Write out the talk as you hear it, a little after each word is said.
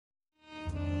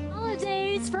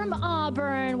guys from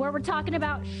Auburn, where we're talking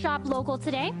about shop local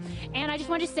today. And I just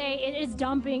want to say it is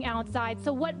dumping outside.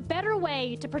 So what better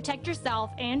way to protect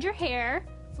yourself and your hair,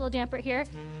 it's a little damp right here,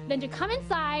 than to come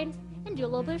inside and do a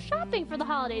little bit of shopping for the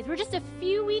holidays. We're just a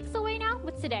few weeks away now.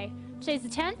 What's today? Today's the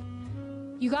 10th.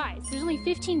 You guys, there's only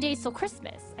 15 days till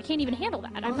Christmas. I can't even handle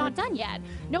that. I'm not done yet.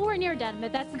 Nowhere near done,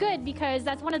 but that's good because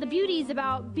that's one of the beauties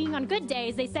about being on good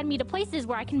days. They send me to places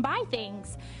where I can buy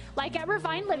things. Like at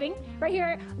Refined Living, right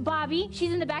here, Bobby,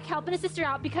 she's in the back helping a sister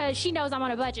out because she knows I'm on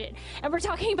a budget. And we're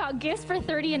talking about gifts for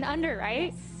 30 and under,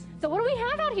 right? So what do we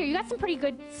have out here? You got some pretty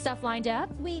good stuff lined up.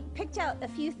 We picked out a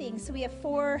few things. So we have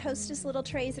 4 Hostess little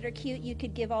trays that are cute. You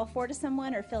could give all 4 to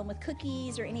someone or fill them with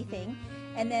cookies or anything.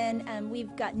 And then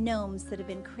we've got gnomes that have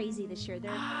been crazy this year.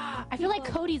 I feel like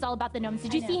Cody's all about the gnomes.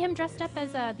 Did you see him dressed up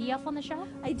as the elf on the show?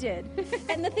 I did.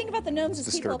 And the thing about the gnomes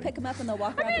is people will pick them up and they'll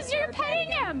walk around. Because you're paying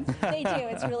him. They do.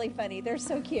 It's really funny. They're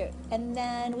so cute. And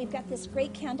then we've got this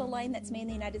great candle line that's made in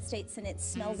the United States, and it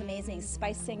smells amazing.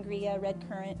 Spice sangria, red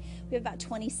currant. We have about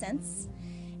 20 cents.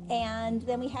 And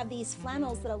then we have these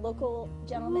flannels that a local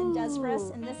gentleman does for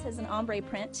us, and this is an ombre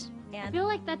print. And I feel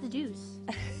like that's Deuce.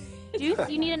 Deuce,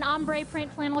 you need an ombre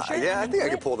print flannel shirt? Yeah, I think I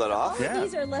could pull that off. All of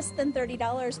these are less than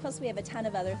 $30, plus we have a ton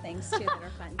of other things, too, that are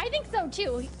fun. I think so,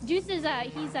 too. Deuce is,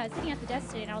 he's sitting at the desk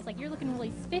today, and I was like, you're looking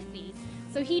really spiffy.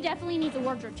 So he definitely needs a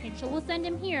wardrobe change. So we'll send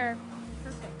him here,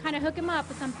 kind of hook him up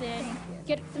with something,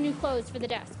 get some new clothes for the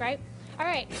desk, right? All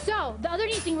right, so the other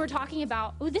neat thing we're talking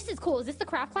about, oh, this is cool. Is this the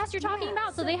craft class you're talking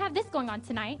about? So they have this going on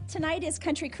tonight. Tonight is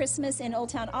Country Christmas in Old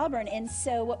Town Auburn, and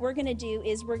so what we're going to do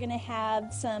is we're going to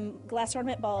have some glass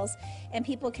ornament balls, and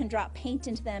people can drop paint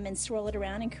into them and swirl it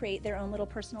around and create their own little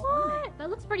personal ornament. That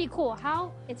looks pretty cool.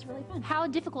 It's really fun. How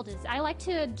difficult is it? I like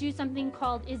to do something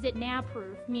called Is It Now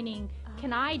Proof, meaning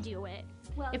can I do it?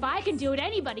 Well, if I can do it,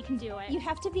 anybody can do it. You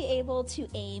have to be able to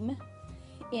aim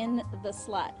in the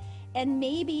slot, and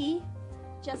maybe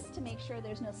just to make sure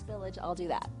there's no spillage, I'll do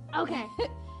that. Okay.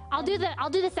 I'll do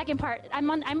the second part.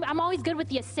 I'm always good with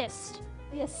the assist.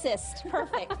 The assist,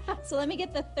 perfect. So let me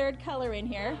get the 3rd color in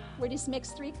here. We just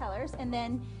mixed 3 colors, and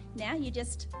then now you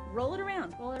just roll it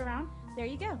around. Roll it around. There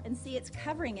you go. And see, it's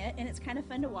covering it, and it's kind of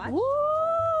fun to watch.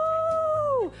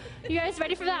 Woo! You guys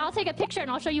ready for that? I'll take a picture and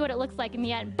I'll show you what it looks like in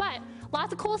the end. But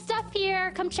lots of cool stuff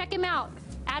here. Come check him out.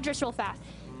 Address real fast.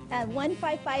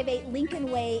 1558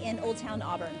 Lincoln Way in Old Town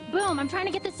Auburn. Boom, I'm trying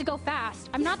to get this to go fast.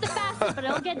 I'm not the fastest, but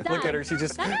it'll get done. Look at her, she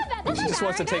just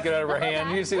wants to take it out of her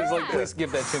hand. You see, it's like, please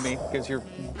give that to me because you're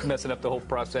messing up the whole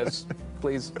process.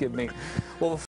 Please give me. Well.